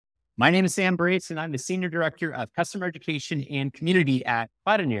My name is Sam Brace, and I'm the Senior Director of Customer Education and Community at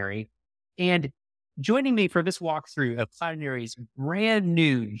Cloudinary. And joining me for this walkthrough of Cloudinary's brand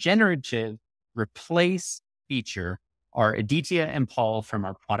new generative replace feature are Aditya and Paul from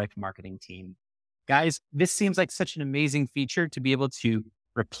our product marketing team. Guys, this seems like such an amazing feature to be able to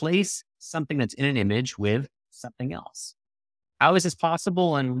replace something that's in an image with something else. How is this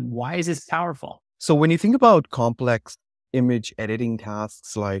possible, and why is this powerful? So when you think about complex image editing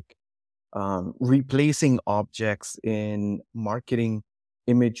tasks like replacing objects in marketing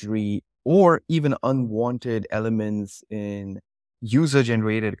imagery or even unwanted elements in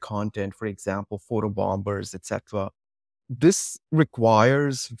user-generated content, for example, photo bombers, etc., this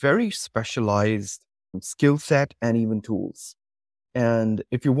requires very specialized skill set and even tools. And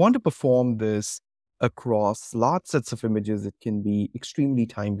if you want to perform this across large sets of images, it can be extremely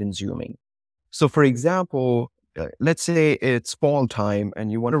time consuming. So for example, let's say it's fall time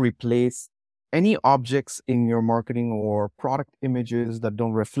and you want to replace any objects in your marketing or product images that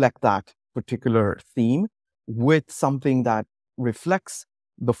don't reflect that particular theme with something that reflects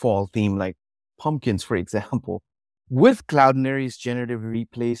the fall theme, like pumpkins, for example. With Cloudinary's generative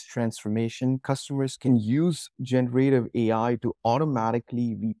replace transformation, customers can use generative AI to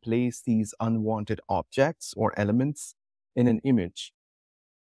automatically replace these unwanted objects or elements in an image.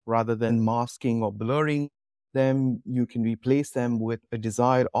 Rather than masking or blurring them, you can replace them with a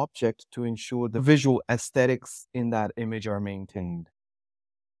desired object to ensure the visual aesthetics in that image are maintained.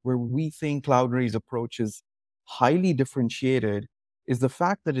 Where we think Cloudinary's approach is highly differentiated is the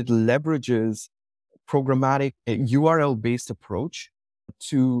fact that it leverages programmatic URL-based approach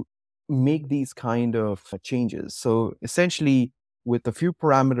to make these kind of changes. So essentially, with a few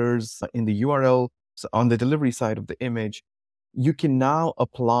parameters in the URL on the delivery side of the image, you can now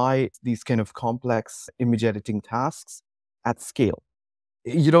apply these kind of complex image editing tasks at scale.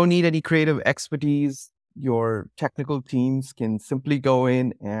 You don't need any creative expertise. Your technical teams can simply go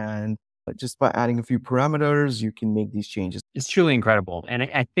in and just by adding a few parameters, you can make these changes. It's truly incredible. And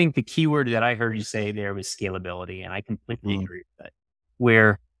I think the key word that I heard you say there was scalability. And I completely agree with it.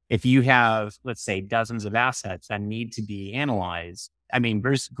 Where if you have, let's say, dozens of assets that need to be analyzed, I mean,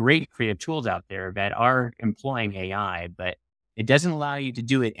 there's great creative tools out there that are employing AI, but it doesn't allow you to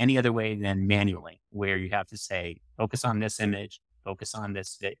do it any other way than manually, where you have to say, focus on this image, focus on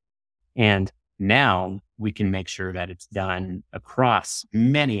this thing. And now we can make sure that it's done across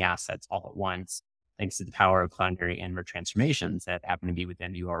many assets all at once, thanks to the power of Cloudinary and transformations that happen to be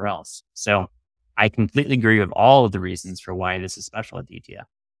within URLs. So I completely agree with all of the reasons for why this is special at Aditya.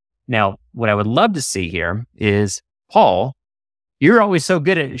 Now, what I would love to see here is, Paul, you're always so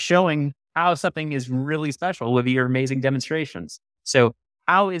good at showing how something is really special with your amazing demonstrations. So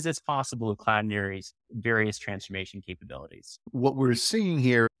how is this possible with Cloudinary's various transformation capabilities? What we're seeing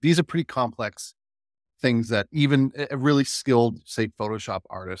here, these are pretty complex things that even a really skilled, say, Photoshop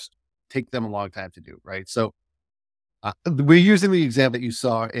artist take them a long time to do, right? So we're using the example that you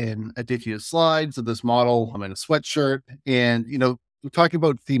saw in Aditya's slides of this model. I'm in a sweatshirt and, we're talking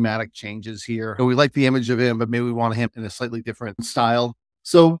about thematic changes here. We like the image of him, but maybe we want him in a slightly different style.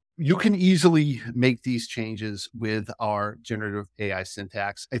 So you can easily make these changes with our generative AI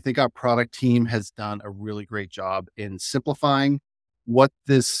syntax. I think our product team has done a really great job in simplifying what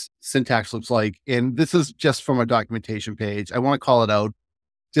this syntax looks like. And this is just from a documentation page. I want to call it out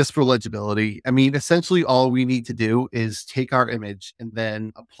just for legibility. I mean, essentially all we need to do is take our image and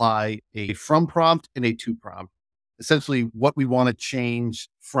then apply a from prompt and a to prompt. Essentially what we want to change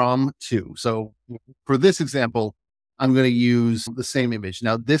from to. So for this example, I'm going to use the same image.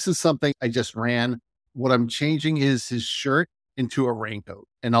 Now, this is something I just ran. What I'm changing is his shirt into a raincoat.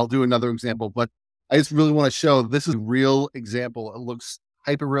 And I'll do another example, but I just really want to show this is a real example. It looks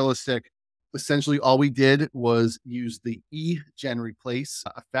hyper realistic. Essentially, all we did was use the gen replace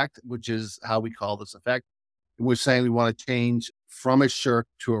effect, which is how we call this effect. And we're saying we want to change from a shirt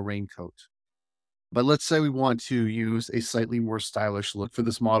to a raincoat. But let's say we want to use a slightly more stylish look for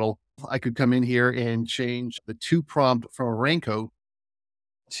this model. I could come in here and change the to prompt from a raincoat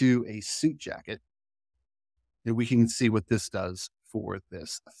to a suit jacket. And we can see what this does for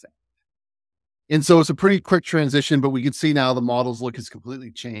this effect. And so it's a pretty quick transition, but we can see now the model's look has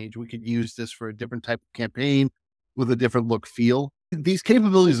completely changed. We could use this for a different type of campaign with a different look feel. These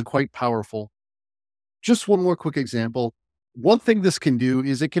capabilities are quite powerful. Just one more quick example. One thing this can do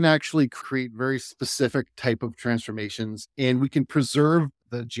is it can actually create very specific type of transformations, and we can preserve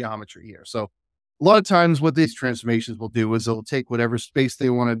the geometry here. So A lot of times what these transformations will do is they'll take whatever space they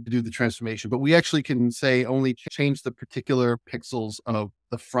want to do the transformation, but we actually can say only change the particular pixels of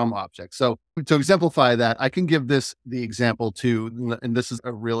the from object. So to exemplify that, I can give this the example to, and this is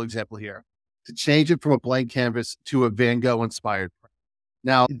a real example here, to change it from a blank canvas to a Van Gogh inspired print.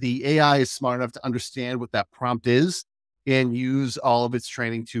 Now, the AI is smart enough to understand what that prompt is and use all of its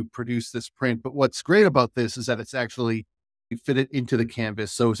training to produce this print. But what's great about this is that it's actually fit it into the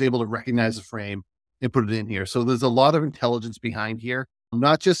canvas. So it's able to recognize the frame and put it in here. So there's a lot of intelligence behind here,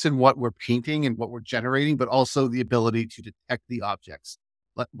 not just in what we're painting and what we're generating, but also the ability to detect the objects.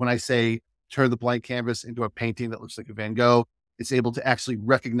 When I say turn the blank canvas into a painting that looks like a Van Gogh, it's able to actually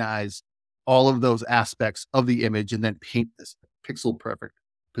recognize all of those aspects of the image and then paint this pixel perfect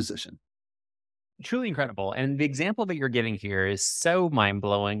position. Truly incredible. And the example that you're giving here is so mind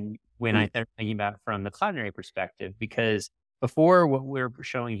blowing when I start thinking about it from the Cloudinary perspective, because before what we're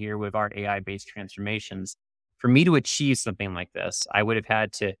showing here with our AI based transformations, for me to achieve something like this, I would have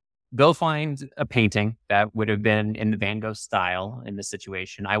had to go find a painting that would have been in the Van Gogh style in this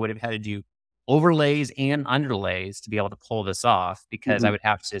situation. I would have had to do overlays and underlays to be able to pull this off, because I would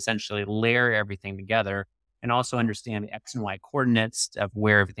have to essentially layer everything together and also understand the X and Y coordinates of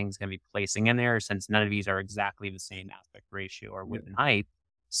where everything's going to be placing in there, since none of these are exactly the same aspect ratio or width and height.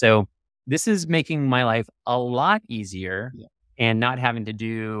 So this is making my life a lot easier and not having to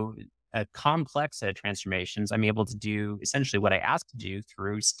do a complex set of transformations. I'm able to do essentially what I asked to do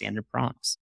through standard prompts.